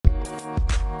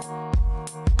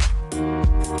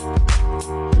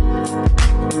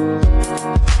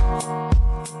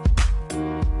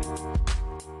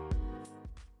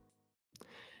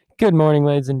Good morning,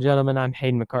 ladies and gentlemen. I'm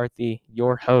Hayden McCarthy,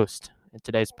 your host in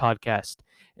today's podcast.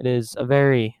 It is a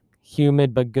very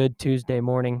humid but good Tuesday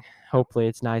morning. Hopefully,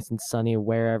 it's nice and sunny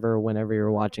whenever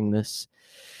you're watching this.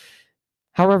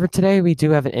 However, today we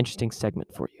do have an interesting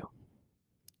segment for you.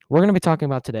 We're going to be talking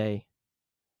about today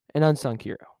an unsung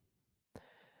hero.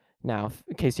 Now,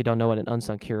 in case you don't know what an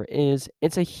unsung hero is,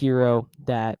 it's a hero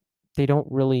that they don't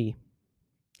really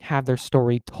have their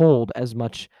story told as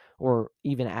much or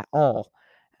even at all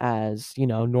as,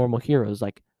 normal heroes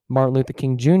like Martin Luther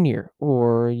King Jr.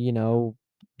 or,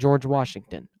 George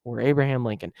Washington or Abraham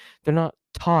Lincoln. They're not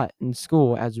taught in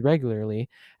school as regularly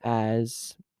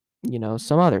as,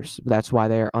 some others. That's why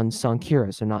they're unsung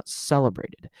heroes. They're not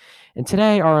celebrated. And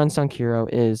today our unsung hero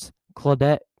is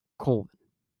Claude Colvin.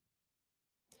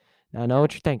 Now, I know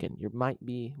what you're thinking. You might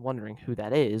be wondering who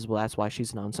that is. Well, that's why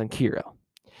she's an unsung hero.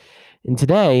 And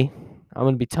today, I'm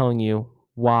going to be telling you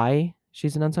why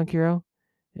she's an unsung hero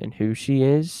and who she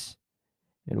is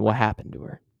and what happened to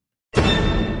her.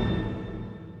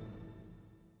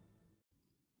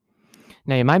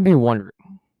 Now, you might be wondering,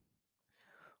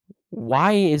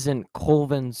 why isn't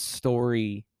Colvin's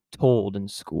story told in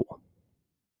school?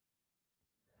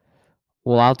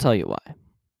 Well, I'll tell you why.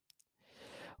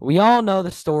 We all know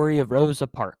the story of Rosa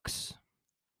Parks.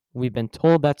 We've been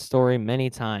told that story many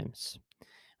times,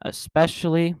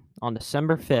 especially on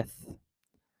December 5th,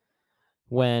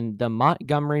 when the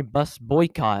Montgomery bus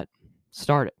boycott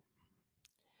started.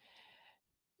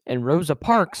 And Rosa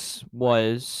Parks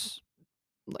was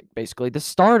basically the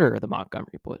starter of the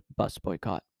Montgomery bus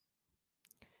boycott.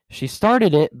 She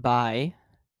started it by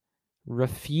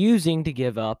refusing to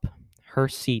give up her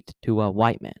seat to a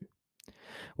white man,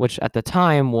 which at the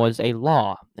time was a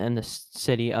law in the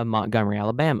city of Montgomery,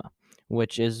 Alabama,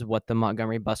 which is what the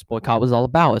Montgomery bus boycott was all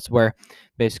about. It's where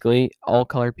basically all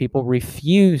colored people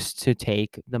refused to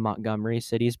take the Montgomery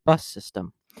city's bus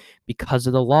system because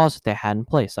of the laws that they had in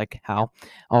place, like how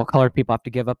all colored people have to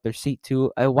give up their seat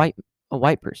to a white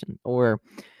person, or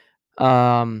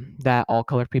that all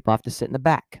colored people have to sit in the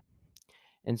back.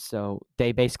 And so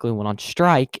they basically went on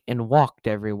strike and walked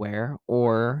everywhere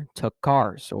or took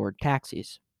cars or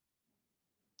taxis.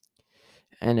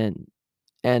 And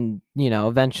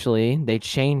eventually they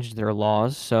changed their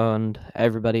laws, and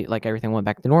everything went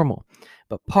back to normal.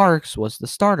 But Parks was the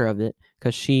starter of it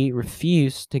because she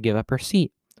refused to give up her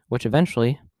seat, which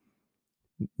eventually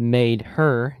made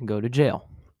her go to jail.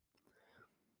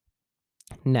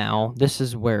 Now, this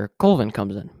is where Colvin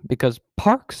comes in, because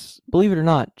Parks, believe it or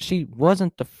not, she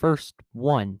wasn't the first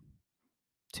one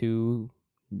to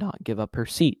not give up her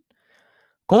seat.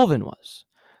 Colvin was.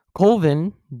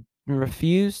 Colvin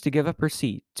refused to give up her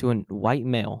seat to a white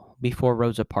male before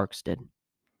Rosa Parks did.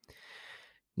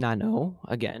 Now, I know,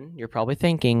 again, you're probably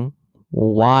thinking,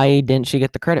 why didn't she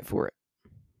get the credit for it?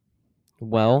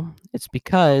 Well, it's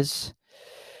because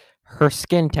her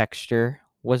skin texture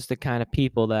was the kind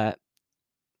people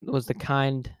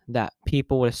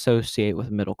would associate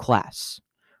with middle class.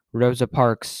 Rosa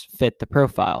Parks fit the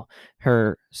profile.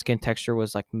 Her skin texture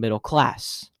was like middle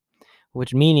class,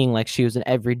 which meaning like she was an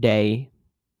everyday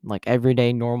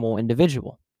normal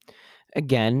individual.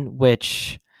 Again,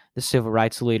 which the civil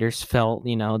rights leaders felt,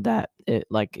 that it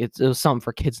was something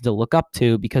for kids to look up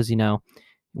to because,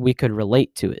 we could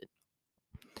relate to it.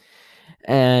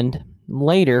 And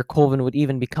later, Colvin would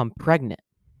even become pregnant.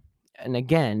 And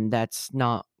again, that's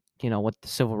not, what the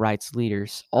civil rights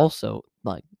leaders also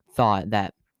thought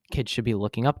that kids should be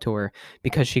looking up to her,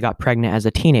 because she got pregnant as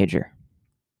a teenager.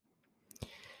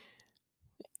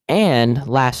 And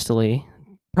lastly,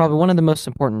 probably one of the most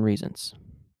important reasons,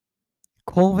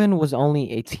 Colvin was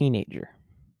only a teenager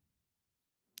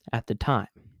at the time.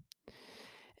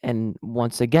 And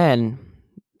once again,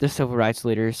 the civil rights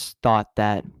leaders thought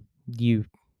that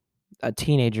a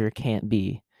teenager can't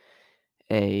be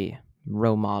a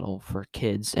role model for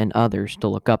kids and others to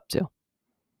look up to.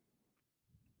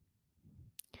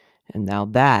 And now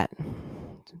that,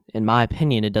 in my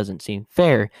opinion, it doesn't seem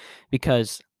fair,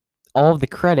 because all of the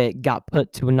credit got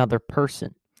put to another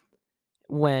person,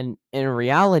 when in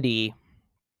reality,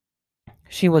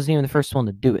 she wasn't even the first one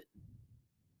to do it.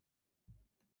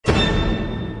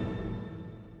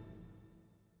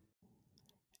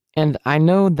 And I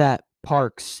know that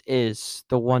Parks is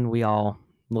the one we all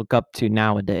look up to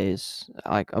nowadays.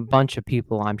 Like a bunch of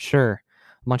people, I'm sure,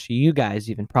 a bunch of you guys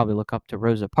even probably look up to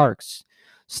Rosa Parks.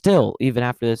 Still, even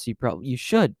after this, you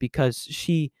should, because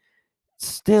she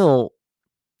still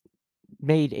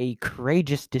made a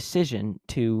courageous decision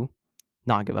to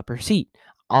not give up her seat.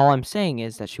 All I'm saying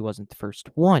is that she wasn't the first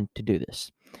one to do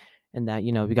this, and that,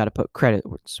 we got to put credit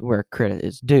where credit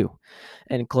is due.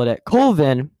 And Claudette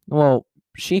Colvin, well,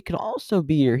 she could also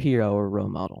be your hero or role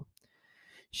model.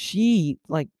 She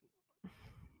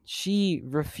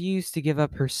refused to give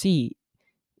up her seat,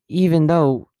 even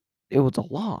though it was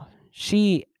a law.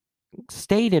 She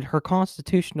stated her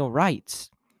constitutional rights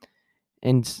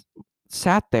and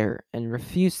sat there and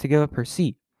refused to give up her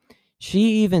seat. She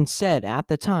even said at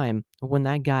the time when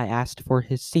that guy asked for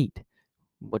his seat,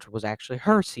 which was actually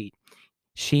her seat,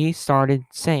 she started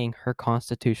saying her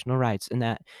constitutional rights and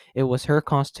that it was her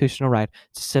constitutional right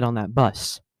to sit on that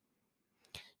bus.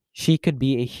 She could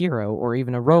be a hero or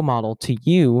even a role model to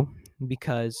you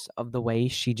because of the way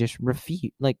she just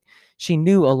refused. She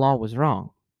knew a law was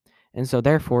wrong. And so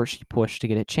therefore she pushed to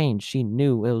get it changed. She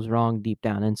knew it was wrong deep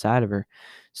down inside of her.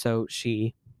 So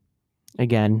she,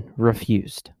 again,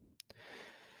 refused.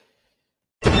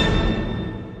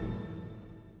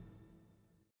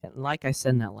 And like I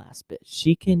said in that last bit,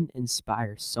 she can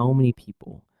inspire so many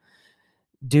people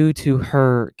due to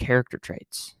her character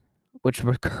traits, which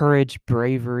were courage,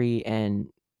 bravery, and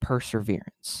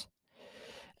perseverance.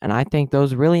 And I think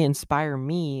those really inspire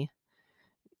me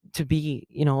to be,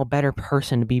 a better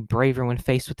person, to be braver when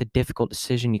faced with a difficult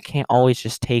decision. You can't always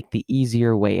just take the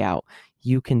easier way out.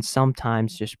 You can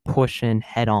sometimes just push in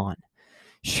head on.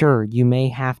 Sure, you may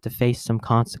have to face some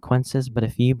consequences, but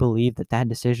if you believe that that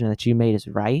decision that you made is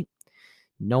right,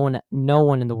 no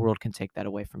one in the world can take that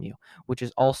away from you, which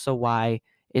is also why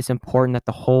it's important that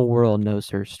the whole world knows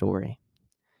her story.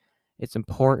 It's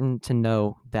important to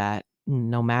know that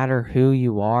no matter who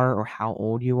you are or how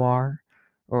old you are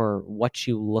or what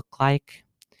you look like,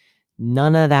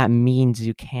 none of that means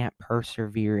you can't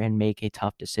persevere and make a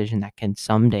tough decision that can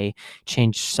someday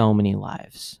change so many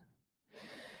lives.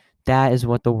 That is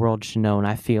what the world should know, and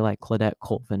I feel like Claude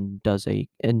Colvin does an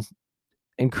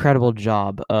incredible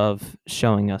job of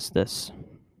showing us this.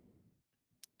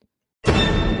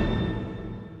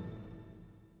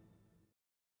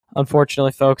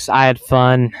 Unfortunately, folks, I had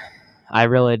fun. I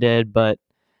really did, but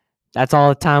that's all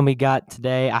the time we got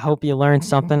today. I hope you learned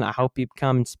something. I hope you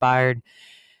become inspired,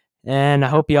 and I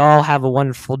hope you all have a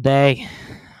wonderful day.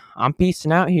 I'm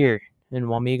peacing out here in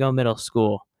Wamego Middle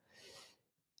School.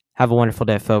 Have a wonderful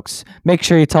day, folks. Make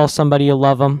sure you tell somebody you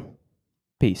love them.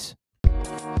 Peace.